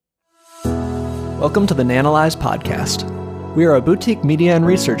Welcome to the Nanalyze podcast. We are a boutique media and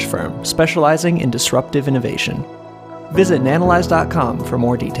research firm specializing in disruptive innovation. Visit nanalyze.com for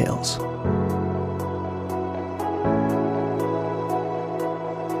more details.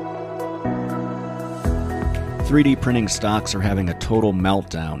 3D printing stocks are having a total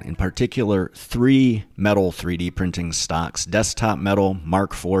meltdown. In particular, three metal 3D printing stocks, Desktop Metal,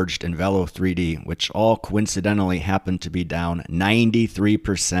 Markforged, and Velo 3D, which all coincidentally happen to be down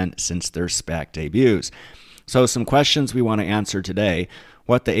 93% since their SPAC debuts. So some questions we want to answer today.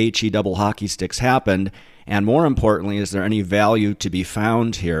 What the HE double hockey sticks happened, and more importantly, is there any value to be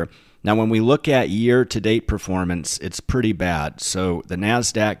found here? Now, when we look at year-to-date performance, it's pretty bad. So the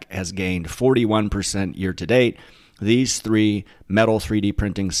NASDAQ has gained 41% year-to-date. These three metal 3D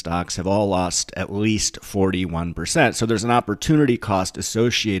printing stocks have all lost at least 41%. So there's an opportunity cost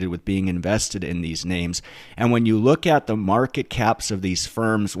associated with being invested in these names. And when you look at the market caps of these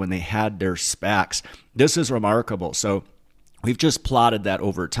firms when they had their SPACs, this is remarkable. So we've just plotted that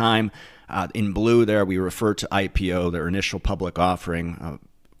over time. In blue there, we refer to IPO, their initial public offering.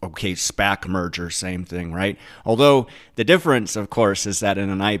 Okay, SPAC merger, same thing, right? Although the difference, of course, is that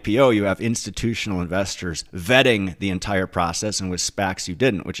in an IPO, you have institutional investors vetting the entire process, and with SPACs, you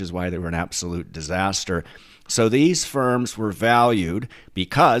didn't, which is why they were an absolute disaster. So these firms were valued,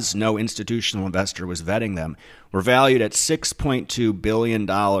 because no institutional investor was vetting them, were valued at $6.2 billion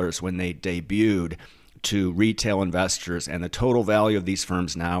when they debuted to retail investors, and the total value of these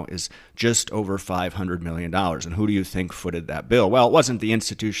firms now is just over $500 million. And who do you think footed that bill? Well, it wasn't the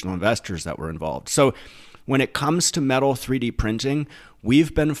institutional investors that were involved. So when it comes to metal 3D printing,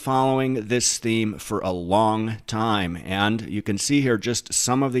 we've been following this theme for a long time, and you can see here just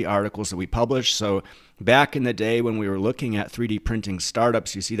some of the articles that we published. So back in the day when we were looking at 3D printing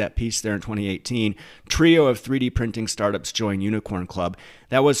startups, you see that piece there in 2018, trio of 3D printing startups joined Unicorn Club.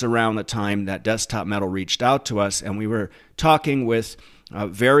 That was around the time that Desktop Metal reached out to us, and we were talking with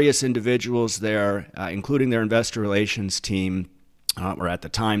various individuals there, including their investor relations team, or at the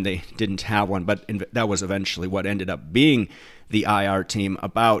time they didn't have one, but that was eventually what ended up being the IR team,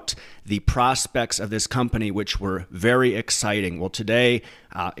 about the prospects of this company, which were very exciting. Well, today,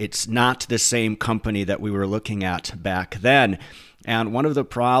 it's not the same company that we were looking at back then. And one of the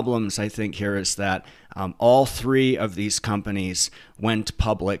problems, I think, here is that all three of these companies went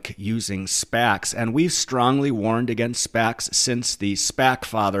public using SPACs. And we've strongly warned against SPACs since the SPAC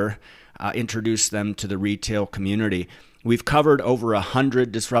father introduced them to the retail community. We've covered over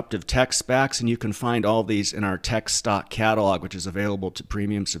 100 disruptive tech SPACs, and you can find all these in our tech stock catalog, which is available to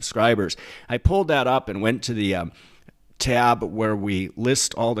premium subscribers. I pulled that up and went to the tab where we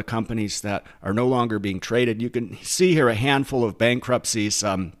list all the companies that are no longer being traded. You can see here a handful of bankruptcies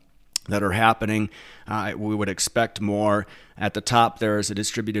that are happening. We would expect more. At the top there is a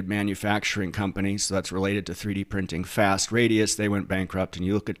distributed manufacturing company, so that's related to 3D printing. Fast Radius, they went bankrupt. And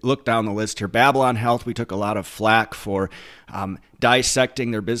you look down the list here. Babylon Health, we took a lot of flack for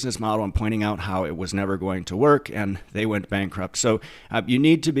dissecting their business model and pointing out how it was never going to work, and they went bankrupt. So you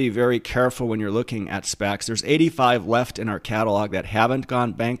need to be very careful when you're looking at SPACs. There's 85 left in our catalog that haven't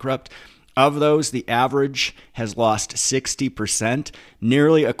gone bankrupt. Of those, the average has lost 60%.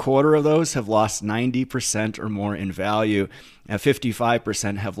 Nearly a quarter of those have lost 90% or more in value.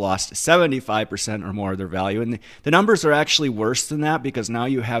 55% have lost 75% or more of their value. And the numbers are actually worse than that, because now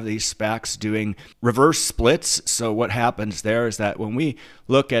you have these SPACs doing reverse splits. So what happens there is that when we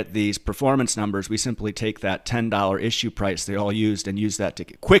look at these performance numbers, we simply take that $10 issue price they all used and use that to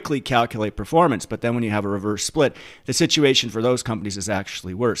quickly calculate performance. But then when you have a reverse split, the situation for those companies is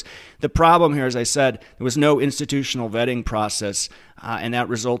actually worse. The problem here, as I said, there was no institutional vetting process, and that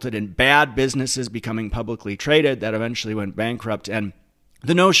resulted in bad businesses becoming publicly traded that eventually went bankrupt. And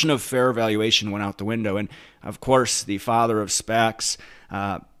the notion of fair valuation went out the window. And of course, the father of SPACs,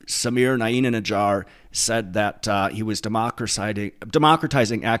 Samir Nainanajar, said that he was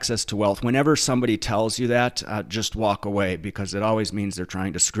democratizing access to wealth. Whenever somebody tells you that, just walk away, because it always means they're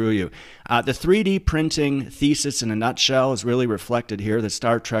trying to screw you. The 3D printing thesis in a nutshell is really reflected here, the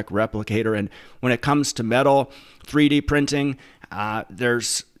Star Trek replicator. And when it comes to metal 3D printing,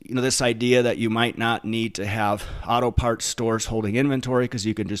 there's this idea that you might not need to have auto parts stores holding inventory, because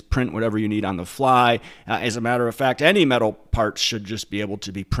you can just print whatever you need on the fly. As a matter of fact, any metal parts should just be able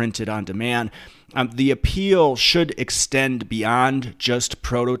to be printed on demand. The appeal should extend beyond just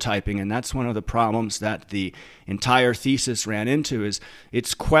prototyping, and that's one of the problems that the entire thesis ran into, is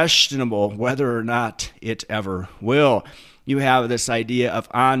it's questionable whether or not it ever will. You have this idea of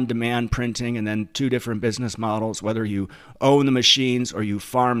on-demand printing, and then two different business models, whether you own the machines or you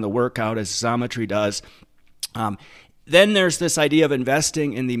farm the work out, as Xometry does. Then there's this idea of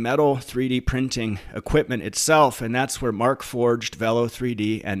investing in the metal 3D printing equipment itself, and that's where Markforged, Velo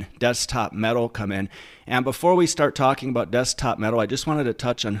 3D, and Desktop Metal come in. And before we start talking about Desktop Metal, I just wanted to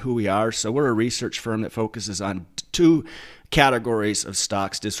touch on who we are. So we're a research firm that focuses on two categories of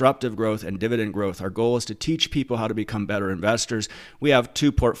stocks: disruptive growth and dividend growth. Our goal is to teach people how to become better investors. We have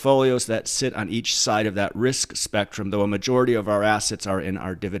two portfolios that sit on each side of that risk spectrum, though a majority of our assets are in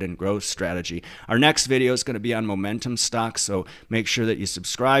our dividend growth strategy. Our next video is going to be on momentum stocks, so make sure that you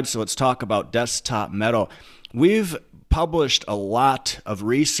subscribe. So let's talk about Desktop Metal. We've published a lot of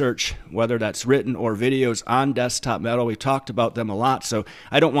research, whether that's written or videos, on Desktop Metal. We talked about them a lot, so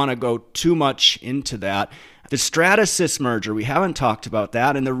I don't want to go too much into that. The Stratasys merger, we haven't talked about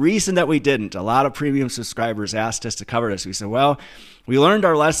that, and the reason that we didn't, a lot of premium subscribers asked us to cover this. We said, well, we learned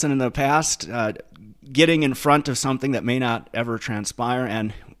our lesson in the past, getting in front of something that may not ever transpire,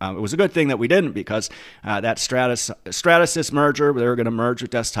 and it was a good thing that we didn't, because that Stratasys merger, they were going to merge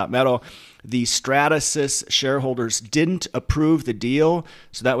with Desktop Metal. The Stratasys shareholders didn't approve the deal,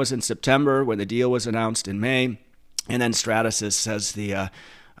 so that was in September when the deal was announced in May, and then Stratasys says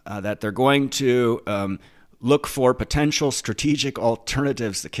that they're going to look for potential strategic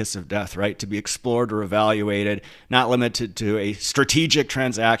alternatives, the kiss of death, right, to be explored or evaluated, not limited to a strategic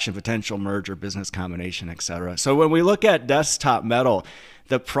transaction, potential merger, business combination, etc. So when we look at Desktop Metal,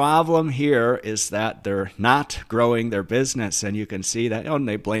 the problem here is that they're not growing their business, and you can see that, and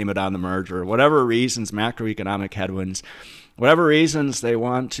they blame it on the merger, whatever reasons, macroeconomic headwinds, whatever reasons they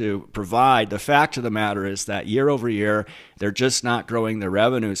want to provide. The fact of the matter is that year over year, they're just not growing their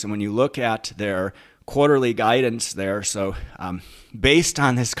revenues. And when you look at their quarterly guidance there, so based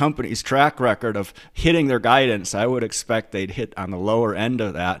on this company's track record of hitting their guidance, I would expect they'd hit on the lower end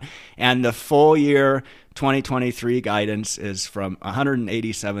of that. And the full year 2023 guidance is from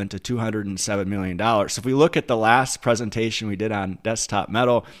 $187 to $207 million. So if we look at the last presentation we did on Desktop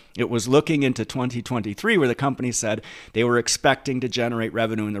Metal, it was looking into 2023, where the company said they were expecting to generate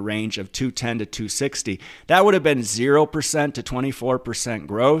revenue in the range of 210 to 260. That would have been 0% to 24%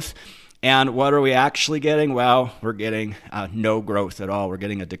 growth. And what are we actually getting? Well, we're getting no growth at all. We're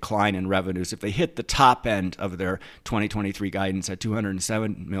getting a decline in revenues. If they hit the top end of their 2023 guidance at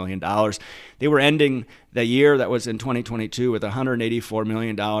 $207 million, they were ending the year that was in 2022 with $184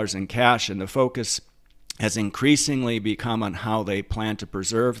 million in cash, and the focus has increasingly become on how they plan to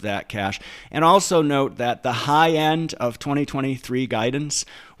preserve that cash. And also note that the high end of 2023 guidance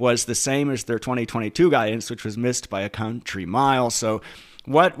was the same as their 2022 guidance, which was missed by a country mile. So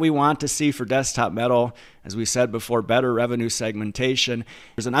what we want to see for Desktop Metal, as we said before, better revenue segmentation.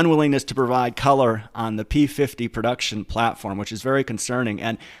 There's an unwillingness to provide color on the P50 production platform, which is very concerning.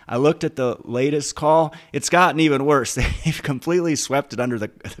 And I looked at the latest call. It's gotten even worse. They've completely swept it under the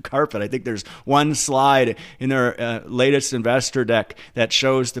carpet. I think there's one slide in their latest investor deck that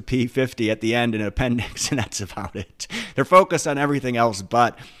shows the P50 at the end in an appendix, and that's about it. They're focused on everything else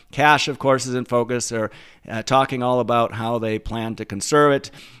but cash, of course, is in focus. They're talking all about how they plan to conserve it.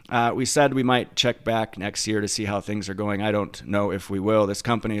 We said we might check back next year to see how things are going. I don't know if we will. This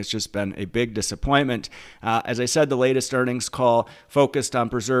company has just been a big disappointment. As I said, the latest earnings call focused on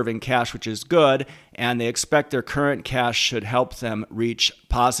preserving cash, which is good, and they expect their current cash should help them reach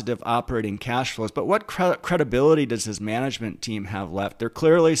positive operating cash flows. But what credibility does this management team have left? They're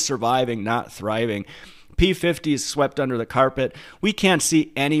clearly surviving, not thriving. P50 is swept under the carpet. We can't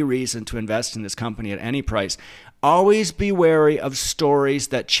see any reason to invest in this company at any price. Always be wary of stories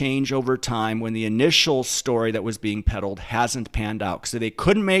that change over time when the initial story that was being peddled hasn't panned out. So they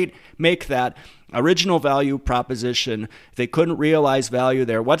couldn't make that original value proposition. If they couldn't realize value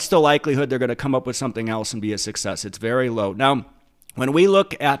there, what's the likelihood they're going to come up with something else and be a success? It's very low. Now, when we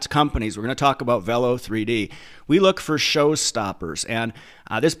look at companies, we're going to talk about Velo 3D. We look for showstoppers. And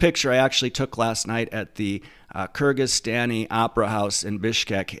this picture I actually took last night at the Kyrgyzstani Opera House in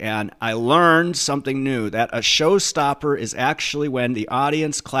Bishkek. And I learned something new, that a showstopper is actually when the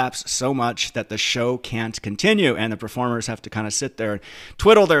audience claps so much that the show can't continue. And the performers have to kind of sit there and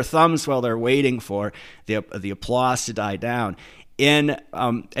twiddle their thumbs while they're waiting for the applause to die down.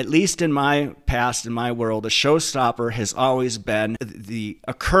 At least in my past, in my world, a showstopper has always been the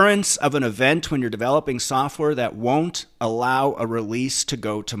occurrence of an event when you're developing software that won't allow a release to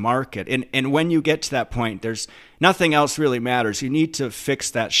go to market. And when you get to that point, there's nothing else really matters. You need to fix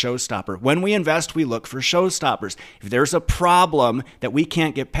that showstopper. When we invest, we look for showstoppers. If there's a problem that we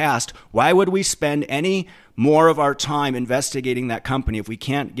can't get past, why would we spend any more of our time investigating that company if we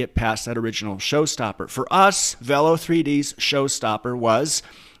can't get past that original showstopper? For us, Velo 3D's showstopper was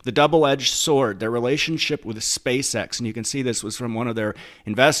the double-edged sword, their relationship with SpaceX. And you can see this was from one of their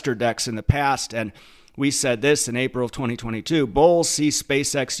investor decks in the past. And we said this in April of 2022. Bulls see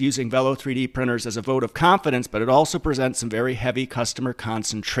SpaceX using Velo 3D printers as a vote of confidence, but it also presents some very heavy customer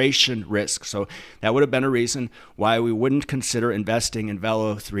concentration risk. So that would have been a reason why we wouldn't consider investing in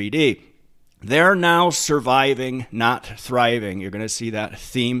Velo 3D. They're now surviving, not thriving. You're going to see that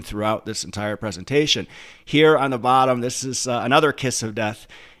theme throughout this entire presentation. Here on the bottom, this is another kiss of death.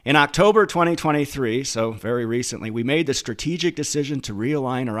 In October 2023, so very recently, we made the strategic decision to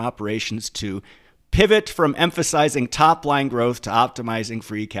realign our operations to pivot from emphasizing top-line growth to optimizing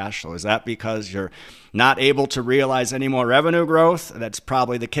free cash flow. Is that because you're not able to realize any more revenue growth? That's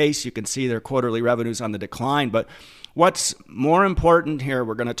probably the case. You can see their quarterly revenues on the decline, but what's more important here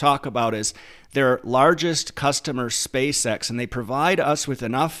we're going to talk about is their largest customer, SpaceX, and they provide us with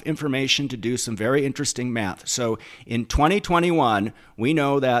enough information to do some very interesting math. So in 2021, we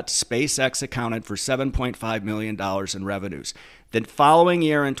know that SpaceX accounted for $7.5 million in revenues. The following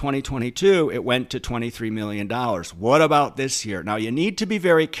year in 2022, it went to $23 million. What about this year? Now, you need to be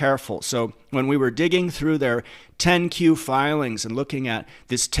very careful. So when we were digging through their 10Q filings and looking at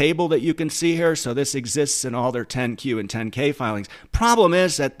this table that you can see here, so this exists in all their 10Q and 10K filings. Problem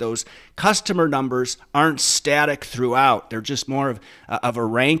is that those customer numbers aren't static throughout. They're just more of a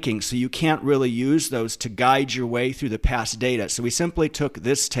ranking, so you can't really use those to guide your way through the past data. So we simply took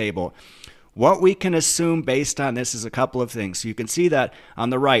this table. What we can assume based on this is a couple of things. So you can see that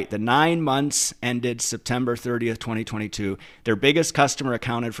on the right, the 9 months ended September 30th, 2022. Their biggest customer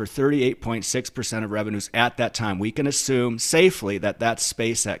accounted for 38.6% of revenues at that time. We can assume safely that that's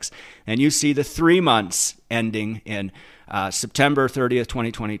SpaceX. And you see the 3 months ending in September 30th,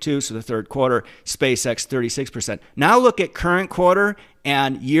 2022, so the third quarter, SpaceX 36%. Now look at current quarter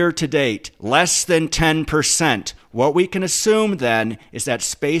and year to date, less than 10%. What we can assume then is that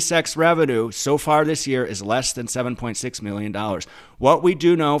SpaceX revenue so far this year is less than $7.6 million. What we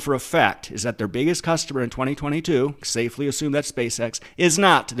do know for a fact is that their biggest customer in 2022, safely assume that SpaceX, is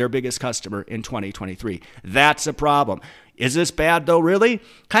not their biggest customer in 2023. That's a problem. Is this bad though, really?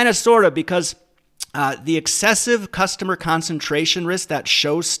 Kind of, sort of, because the excessive customer concentration risk, that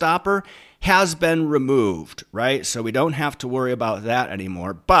showstopper, has been removed, right? So we don't have to worry about that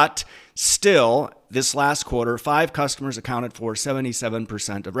anymore. But still, this last quarter, 5 customers accounted for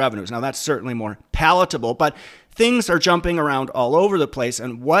 77% of revenues. Now, that's certainly more palatable, but things are jumping around all over the place.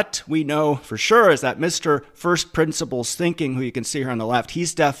 And what we know for sure is that Mr. First Principles Thinking, who you can see here on the left,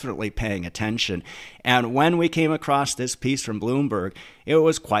 he's definitely paying attention. And when we came across this piece from Bloomberg, it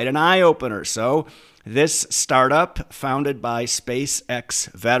was quite an eye-opener. So this startup, founded by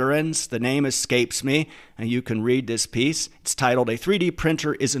SpaceX veterans, the name escapes me, and you can read this piece. It's titled, "A 3D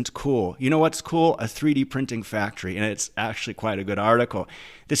Printer Isn't Cool." You know what's cool? A 3D printing factory, and it's actually quite a good article.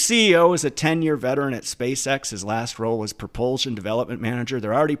 The CEO is a 10-year veteran at SpaceX. His last role was Propulsion Development Manager.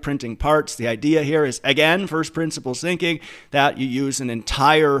 They're already printing parts. The idea here is, again, first principles thinking, that you use an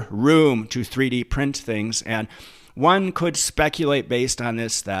entire room to 3D print things, and one could speculate based on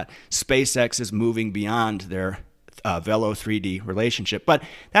this that SpaceX is moving beyond their Velo 3D relationship. But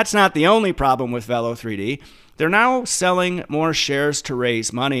that's not the only problem with Velo 3D. They're now selling more shares to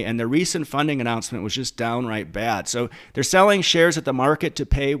raise money, and the recent funding announcement was just downright bad. So they're selling shares at the market to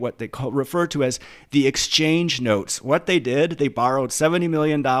pay what they refer to as the exchange notes. What they did, they borrowed $70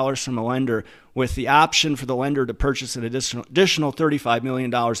 million from a lender with the option for the lender to purchase an additional $35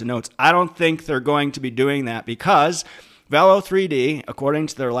 million in notes. I don't think they're going to be doing that because Velo 3D, according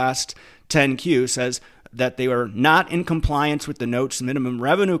to their last 10Q, says that they are not in compliance with the note's minimum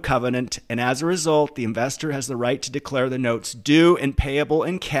revenue covenant, and as a result, the investor has the right to declare the notes due and payable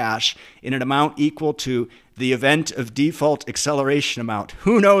in cash in an amount equal to the event of default acceleration amount.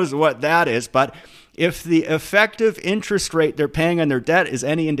 Who knows what that is, but if the effective interest rate they're paying on their debt is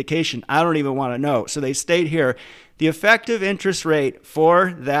any indication, I don't even want to know. So they state here, the effective interest rate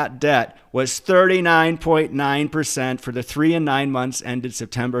for that debt was 39.9% for the 3 and 9 months ended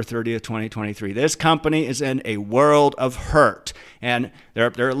September 30th, 2023. This company is in a world of hurt, and there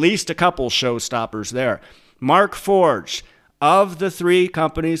are at least a couple showstoppers there. Mark Forged, of the 3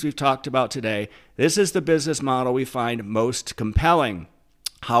 companies we've talked about today, this is the business model we find most compelling.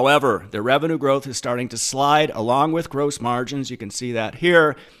 However, the revenue growth is starting to slide along with gross margins. You can see that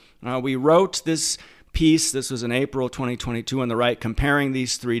here. We wrote this piece, this was in April 2022 on the right, comparing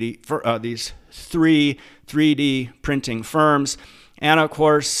these three 3D printing firms. And of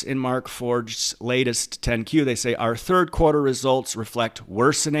course, in Mark Forged's latest 10Q, they say our third quarter results reflect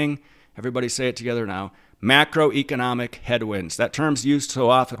worsening, everybody say it together now, macroeconomic headwinds. That term's used so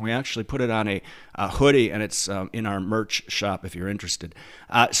often, we actually put it on a hoodie, and it's in our merch shop if you're interested.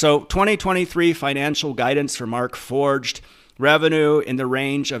 So 2023 financial guidance for Mark Forged revenue in the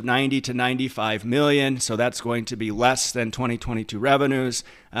range of 90 to 95 million. So that's going to be less than 2022 revenues.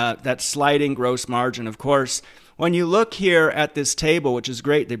 That's sliding gross margin, of course. When you look here at this table, which is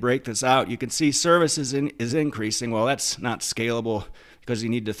great, they break this out, you can see services is increasing. Well, that's not scalable because you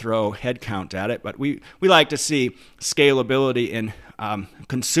need to throw headcount at it. But we like to see scalability in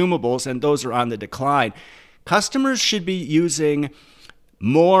consumables, and those are on the decline. Customers should be using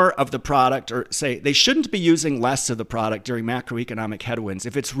more of the product, or say they shouldn't be using less of the product during macroeconomic headwinds.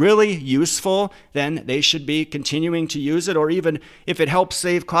 If it's really useful, then they should be continuing to use it, or even if it helps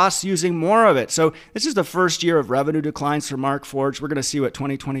save costs, using more of it. So this is the first year of revenue declines for Markforged. We're going to see what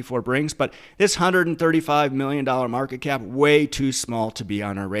 2024 brings, but this $135 million market cap, way too small to be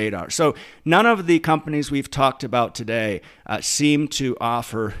on our radar. So none of the companies we've talked about today seem to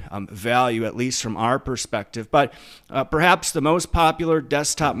offer value, at least from our perspective. But perhaps the most popular,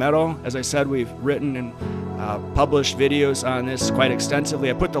 Desktop Metal. As I said, we've written and published videos on this quite extensively.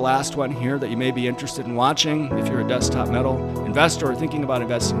 I put the last one here that you may be interested in watching. If you're a Desktop Metal investor or thinking about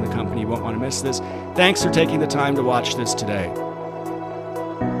investing in the company, you won't want to miss this. Thanks for taking the time to watch this today.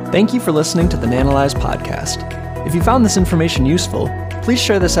 Thank you for listening to the Nanalyze podcast. If you found this information useful, please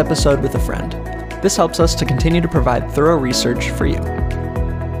share this episode with a friend. This helps us to continue to provide thorough research for you.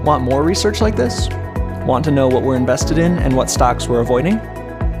 Want more research like this? Want to know what we're invested in and what stocks we're avoiding?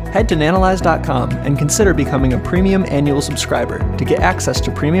 Head to nanalyze.com and consider becoming a premium annual subscriber to get access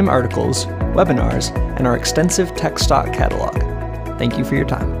to premium articles, webinars, and our extensive tech stock catalog. Thank you for your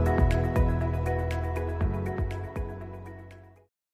time.